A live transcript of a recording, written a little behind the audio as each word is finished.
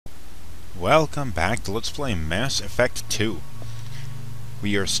Welcome back to Let's Play Mass Effect 2.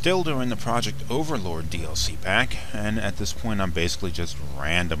 We are still doing the Project Overlord DLC pack, and at this point I'm basically just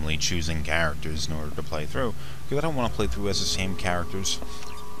randomly choosing characters in order to play through, because I don't want to play through as the same characters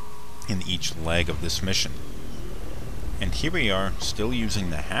in each leg of this mission. And here we are, still using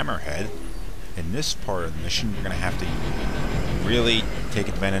the Hammerhead. In this part of the mission, we're going to have to really take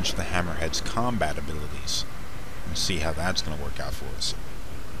advantage of the Hammerhead's combat abilities, and see how that's going to work out for us.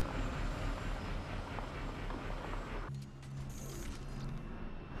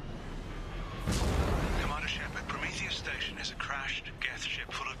 Commander Shepard, Prometheus Station is a crashed Geth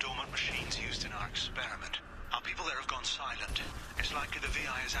ship full of dormant machines used in our experiment. Our people there have gone silent. It's likely the VI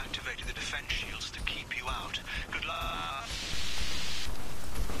has activated the defense shields to keep you out. Good luck.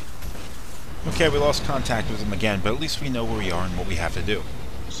 Okay, we lost contact with them again, but at least we know where we are and what we have to do.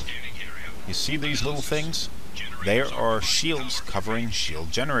 You see these little things? They are shields covering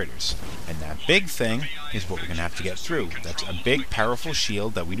shield generators. And that big thing is what we're going to have to get through. That's a big, powerful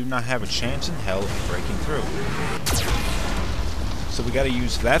shield that we do not have a chance in hell of breaking through. So we got to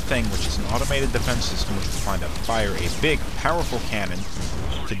use that thing, which is an automated defense system, which will find out fire a big, powerful cannon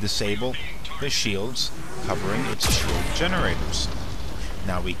to disable the shields covering its shield generators.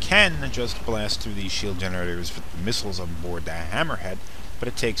 Now we can just blast through these shield generators with the missiles on board the Hammerhead, but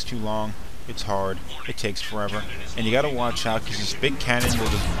it takes too long, it's hard, it takes forever, and you gotta watch out because this big cannon will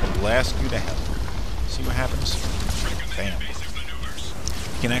just blast you to hell. See what happens? Bam.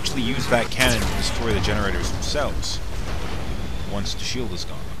 You can actually use that cannon to destroy the generators themselves once the shield is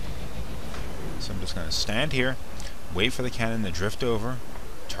gone. So I'm just gonna stand here, wait for the cannon to drift over,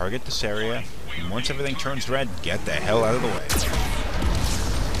 target this area, and once everything turns red, get the hell out of the way.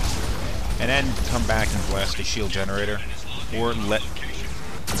 And then come back and blast a shield generator, or let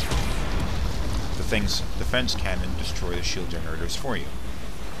the thing's defense cannon destroy the shield generators for you.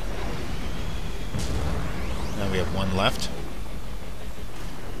 Now we have one left.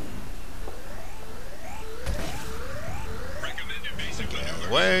 Get out of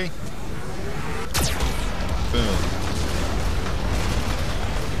the way. Boom.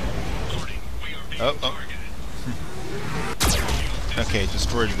 Oh. Okay, it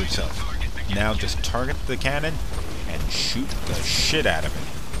destroyed it itself. Now just target the cannon and shoot the shit out of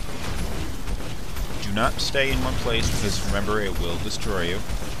it. Do not stay in one place because remember it will destroy you.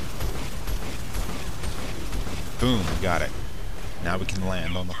 Boom, got it. Now we can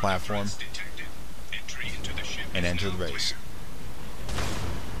land on the platform and enter the base.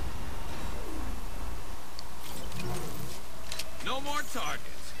 No more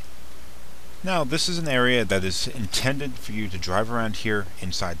targets. Now this is an area that is intended for you to drive around here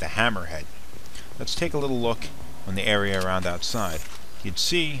inside the Hammerhead. Let's take a little look on the area around outside. You'd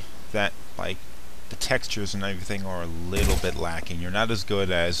see that, like, the textures and everything are a little bit lacking. You're not as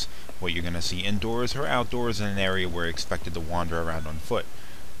good as what you're going to see indoors or outdoors in an area where you're expected to wander around on foot.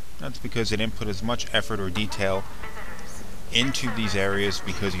 That's because they didn't put as much effort or detail into these areas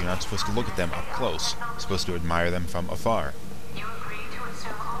because you're not supposed to look at them up close. You're supposed to admire them from afar.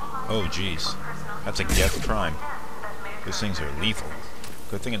 Oh jeez, that's a Geth crime. Those things are lethal.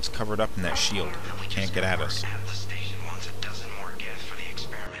 Good thing it's covered up in that shield. Can't get at us.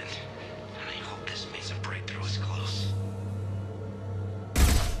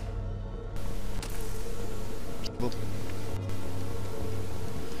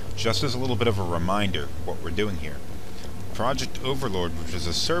 Just as a little bit of a reminder of what we're doing here. Project Overlord, which is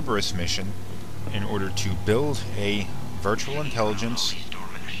a Cerberus mission in order to build a virtual intelligence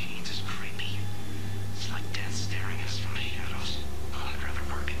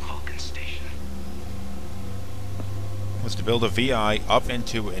was to build a VI up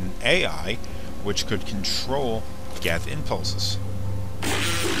into an AI which could control Geth impulses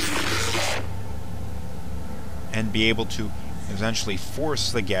and be able to eventually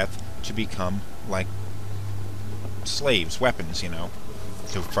force the Geth to become like slaves, weapons, you know,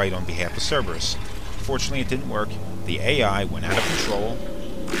 to fight on behalf of Cerberus. Fortunately, it didn't work. The AI went out of control,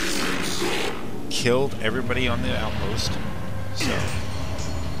 killed everybody on the outpost, so,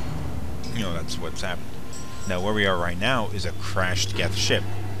 you know, that's what's happened. Now, where we are right now is a crashed Geth ship.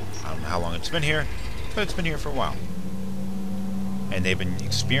 I don't know how long it's been here, but it's been here for a while. And they've been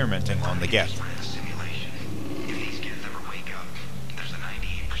experimenting on the Geth.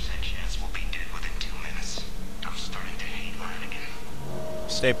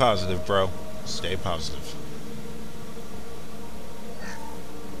 Stay positive, bro. Stay positive.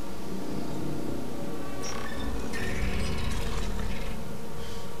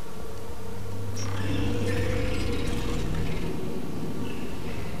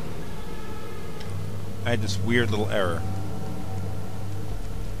 I had this weird little error.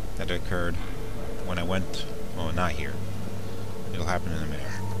 that occurred when I went... Oh, not here. It'll happen in a minute.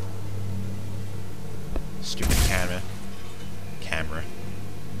 Stupid camera.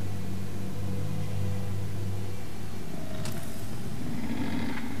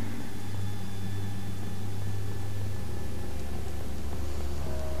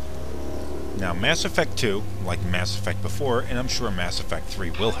 Now, Mass Effect 2, like Mass Effect before, and I'm sure Mass Effect 3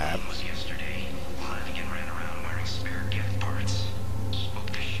 will have, Yesterday, Flanagan ran around wearing spare Geth parts.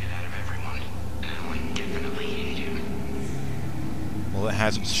 Spooked the shit out of everyone. I definitely hate him. well, it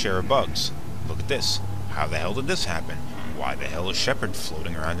has its share of bugs. Look at this. How the hell did this happen? Why the hell is Shepard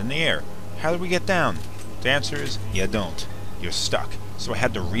floating around in the air? How did we get down? The answer is, you don't. You're stuck. So I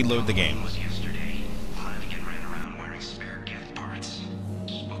had to reload the game. Yesterday, Flanagan ran around wearing spare Geth parts.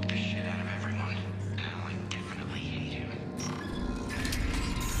 Spooked the shit out of everyone. I definitely hate him.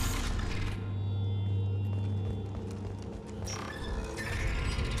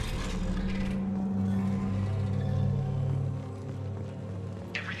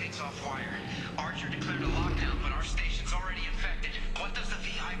 Everything's off wire. Archer declared a lockdown, but our station's already infected. What does the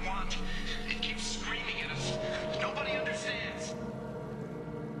VI want? It keeps screaming at us. Nobody understands.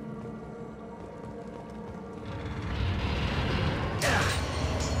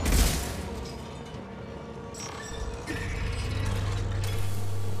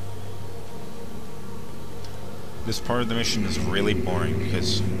 This part of the mission is really boring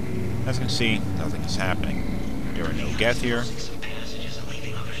because, as you can see, nothing is happening. There are no Geth here. Some passages and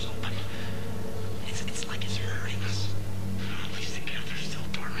leaving others open. It's like it's hurting us. At least the Geth are still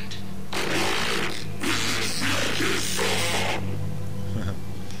dormant.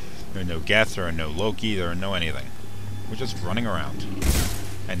 There are no Geth, there are no Loki, there are no anything. We're just running around.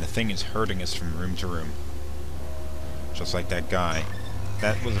 And the thing is hurting us from room to room. Just like that guy.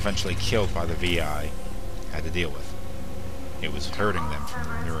 That was eventually killed by the VI. Had to deal with. It was hurting them from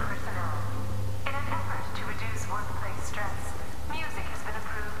room to room. In an effort to reduce workplace stress, music has been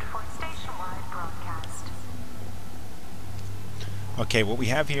approved for station-wide broadcast. Okay, what we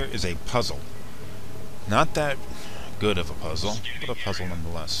have here is a puzzle. Not that good of a puzzle, but a puzzle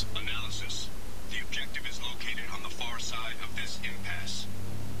nonetheless. Analysis. The objective is located on the far side of this impasse.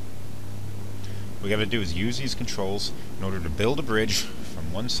 What we gotta do is use these controls in order to build a bridge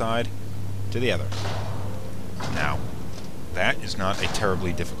from one side to the other. Now, that is not a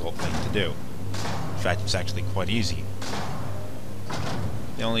terribly difficult thing to do. In fact, it's actually quite easy.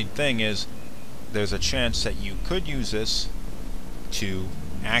 The only thing is, there's a chance that you could use this to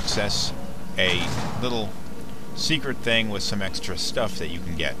access a little secret thing with some extra stuff that you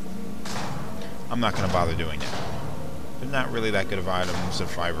can get. I'm not going to bother doing that. They're not really that good of items,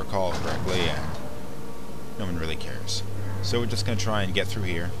 if I recall correctly, and no one really cares. So we're just going to try and get through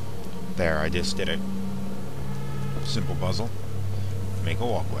here. There, I just did it. Simple puzzle. Make a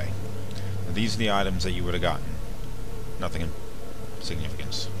walkway. Now, these are the items that you would have gotten. Nothing of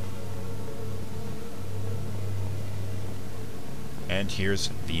significance. And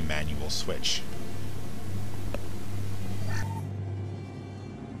here's the manual switch.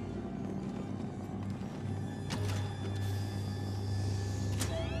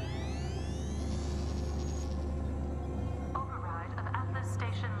 Override of Atlas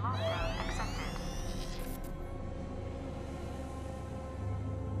Station lockdown accepted.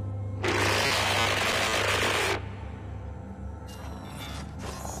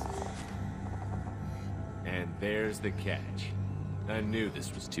 And there's the catch. I knew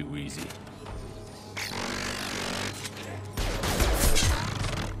this was too easy.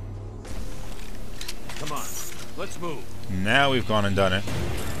 Come on, let's move. Now we've gone and done it.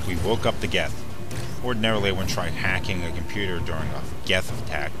 We woke up the Geth. Ordinarily I wouldn't try hacking a computer during a Geth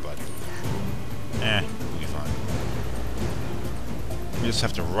attack, but we'll be fine. We just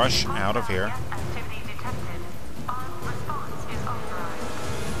have to rush out of here. Activity detected. Armed response is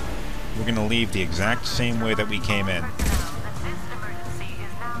authorized. We're going to leave the exact same way that we came in. Personnel that this emergency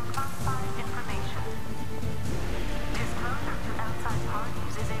is now classified information. Disclosure to outside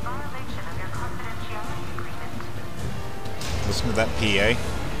parties is a violation of your confidentiality agreement. Listen to that PA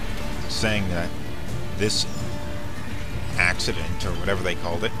saying that this accident, or whatever they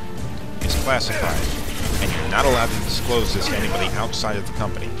called it, is classified, and you're not allowed to disclose this to anybody outside of the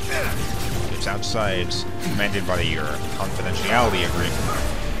company. It's outside, it's commanded by your confidentiality agreement,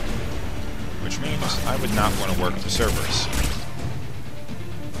 which means I would not want to work for Cerberus.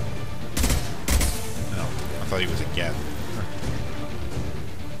 No, I thought he was a Geth.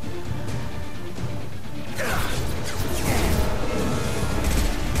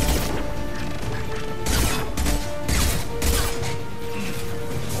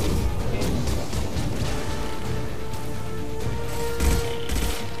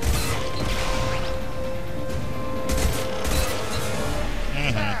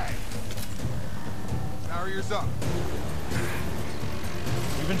 up.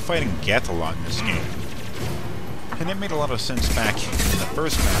 We've been fighting Geth a lot in this game. And it made a lot of sense back in the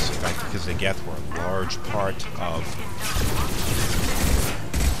first Mass Effect because the Geth were a large part of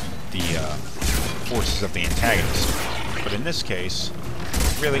the forces of the antagonist. But in this case,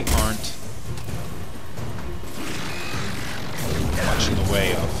 really aren't much in the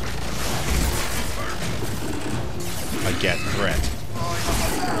way of a Geth threat.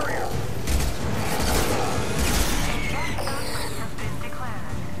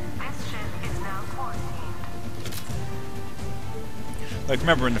 Like,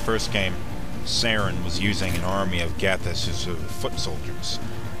 remember in the first game, Saren was using an army of Geth as his foot soldiers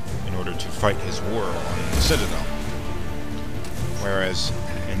in order to fight his war on the Citadel. Whereas,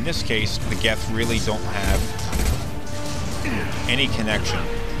 in this case, the Geth really don't have any connection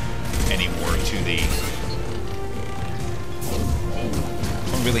anymore to the...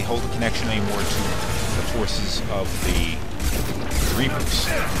 don't really hold a connection anymore to the forces of the Reapers.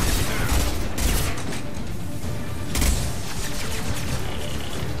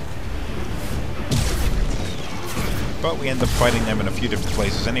 But we end up fighting them in a few different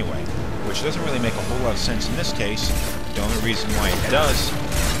places anyway, which doesn't really make a whole lot of sense in this case. The only reason why it does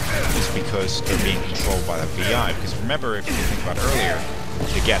is because they're being controlled by the VI. Because remember, if you think about earlier,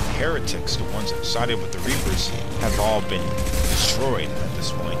 the Geth heretics, the ones that sided with the Reapers, have all been destroyed at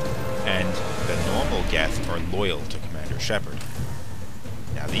this point, and the normal Geth are loyal to Commander Shepard.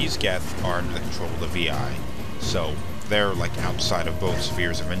 Now these Geth are under the control of the VI, so they're like outside of both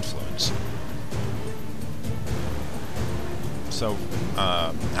spheres of influence. So,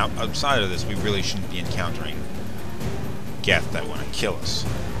 outside of this, we really shouldn't be encountering Geth that want to kill us.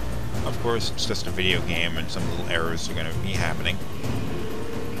 Of course, it's just a video game, and some little errors are going to be happening.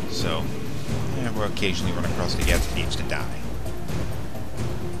 So, yeah, we'll occasionally run across the Geth that needs to die.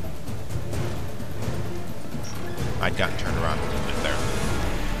 I'd gotten turned around a little bit there.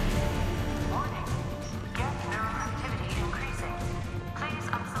 Warning. Geth neural activity increasing. Please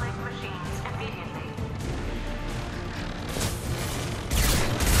isolate machines immediately.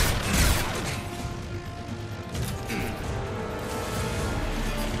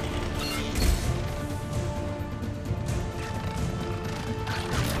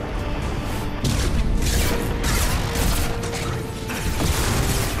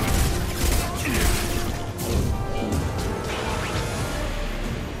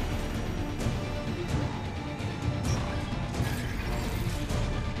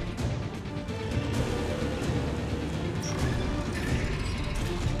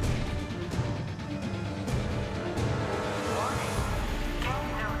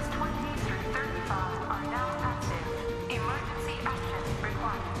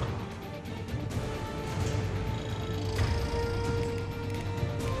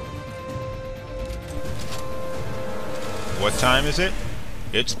 What time is it?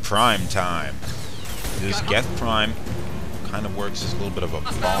 It's prime time. This Geth Prime kind of works as a little bit of a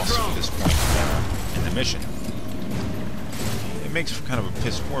boss at this point in the mission. It makes for kind of a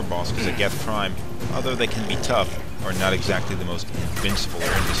piss-poor boss because the Geth Prime, although they can be tough, are not exactly the most invincible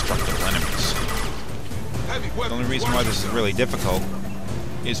or indestructible enemies. The only reason why this is really difficult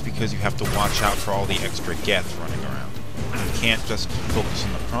is because you have to watch out for all the extra Geth running around. You can't just focus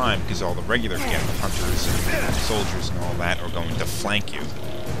on the Prime because all the regular Geth hunters and soldiers and all that are going to flank you.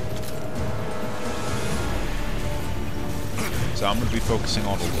 So I'm going to be focusing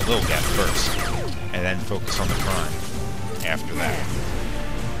on the little Geth first, and then focus on the Prime after that.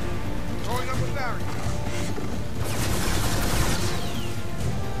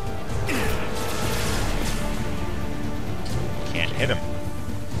 Can't hit him.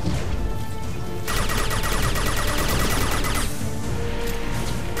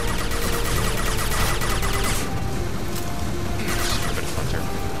 Stupid hunter.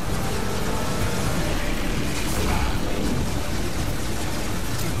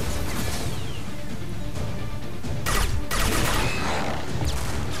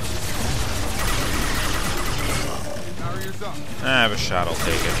 I have a shot, I'll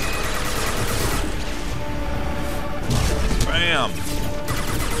take it. Bam!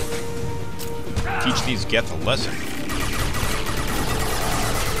 Teach these Geth a lesson.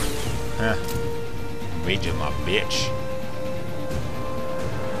 Huh. Made you my bitch.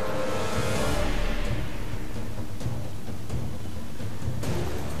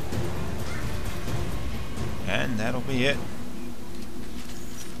 And that'll be it.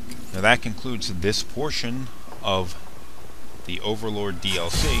 Now that concludes this portion of the Overlord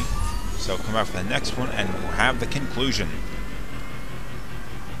DLC. So come back for the next one and we'll have the conclusion.